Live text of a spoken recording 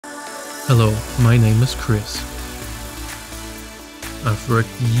Hello, my name is Chris. I've worked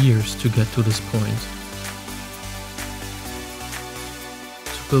years to get to this point,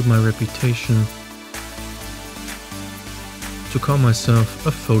 to build my reputation, to call myself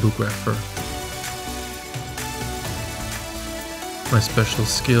a photographer. My special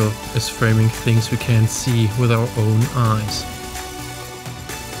skill is framing things we can't see with our own eyes.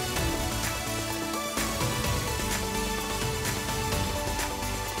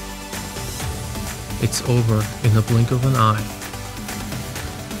 It's over in a blink of an eye.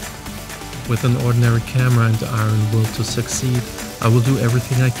 With an ordinary camera and the iron will to succeed, I will do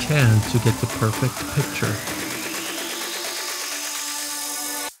everything I can to get the perfect picture.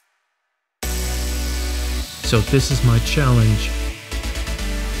 So this is my challenge.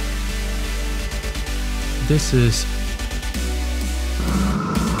 This is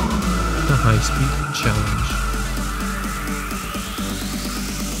the Highspeed challenge.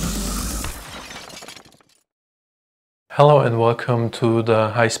 Hello and welcome to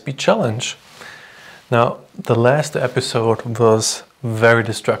the Highspeed challenge. Now, the last episode was very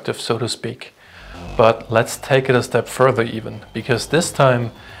destructive, so to speak. But let's take it a step further even, because this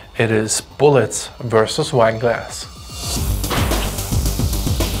time it is bullets versus wine glass.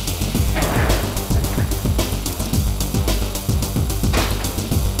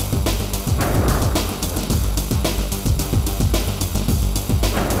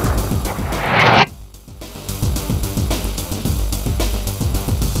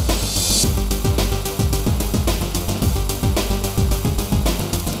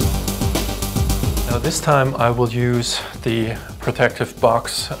 This time I will use the protective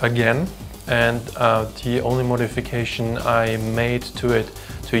box again, and the only modification I made to it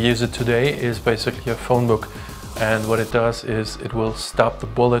to use it today is basically a phone book, and what it does is it will stop the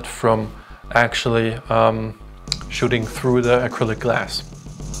bullet from actually shooting through the acrylic glass.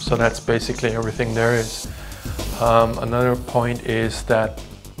 So that's basically everything there is. Another point is that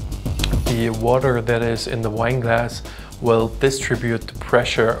the water that is in the wine glass will distribute the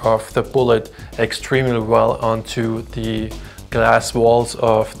pressure of the bullet extremely well onto the glass walls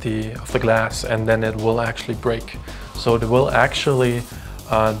of the glass, and then it will actually break. So it will actually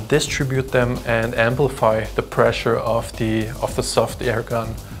distribute them and amplify the pressure of the soft air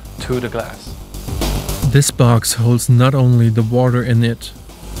gun to the glass. This box holds not only the water in it.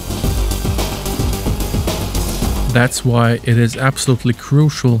 That's why it is absolutely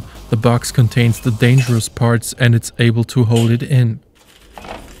crucial the box contains the dangerous parts and it's able to hold it in.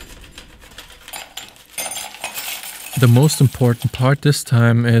 The most important part this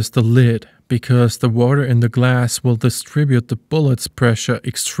time is the lid, because the water in the glass will distribute the bullet's pressure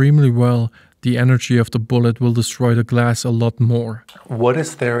extremely well. The energy of the bullet will destroy the glass a lot more. What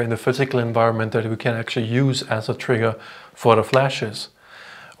is there in the physical environment that we can actually use as a trigger for the flashes?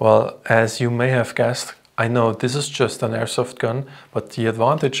 Well, as you may have guessed, I know this is just an airsoft gun, but the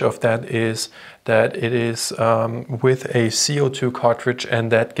advantage of that is that it is with a CO2 cartridge,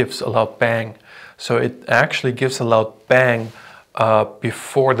 and that gives a loud bang. So it actually gives a loud bang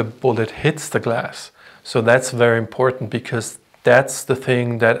before the bullet hits the glass. So that's very important, because that's the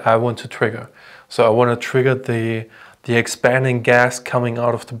thing that I want to trigger. So I want to trigger the expanding gas coming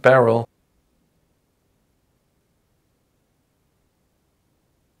out of the barrel.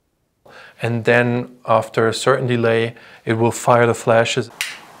 And then after a certain delay, it will fire the flashes.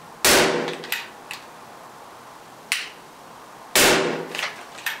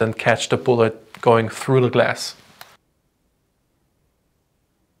 Then catch the bullet going through the glass.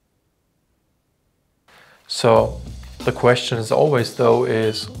 So the question is always though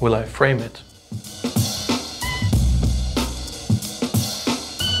is, will I frame it?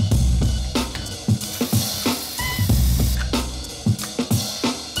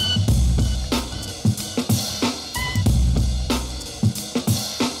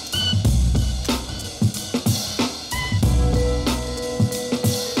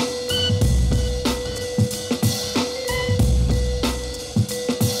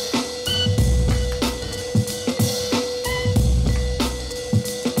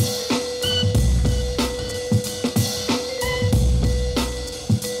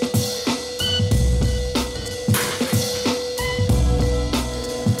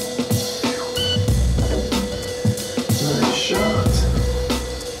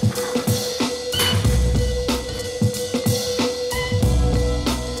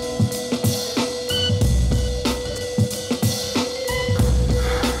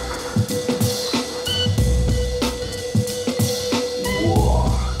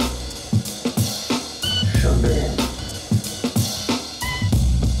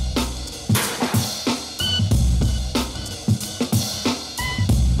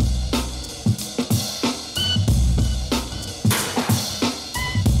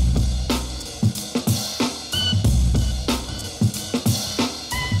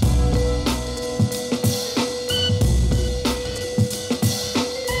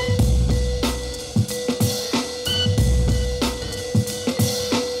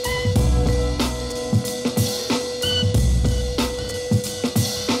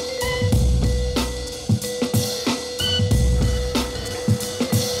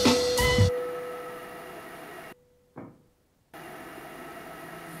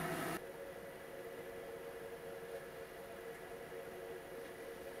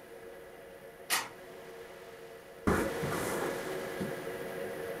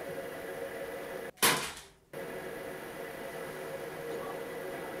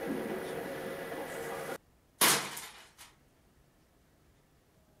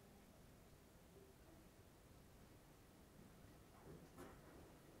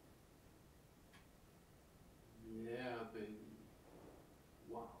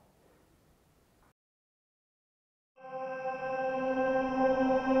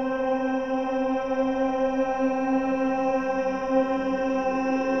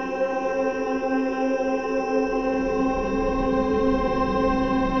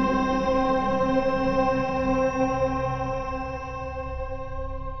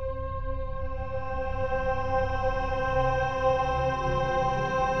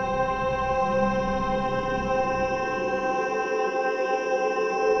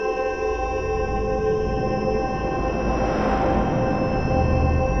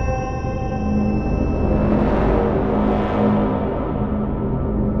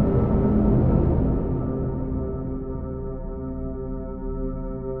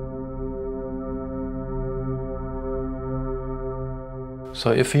 So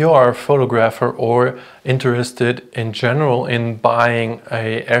if you are a photographer or interested in general in buying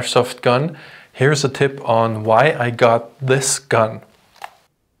a airsoft gun, here's a tip on why I got this gun.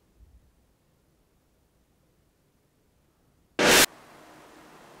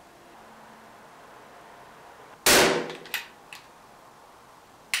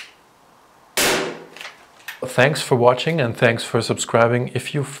 Thanks for watching and thanks for subscribing.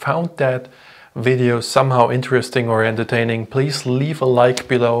 If you found that video somehow interesting or entertaining, please leave a like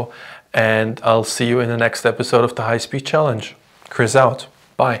below and I'll see you in the next episode of the Highspeed Challenge. Chris out.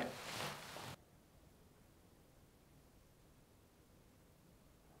 Bye.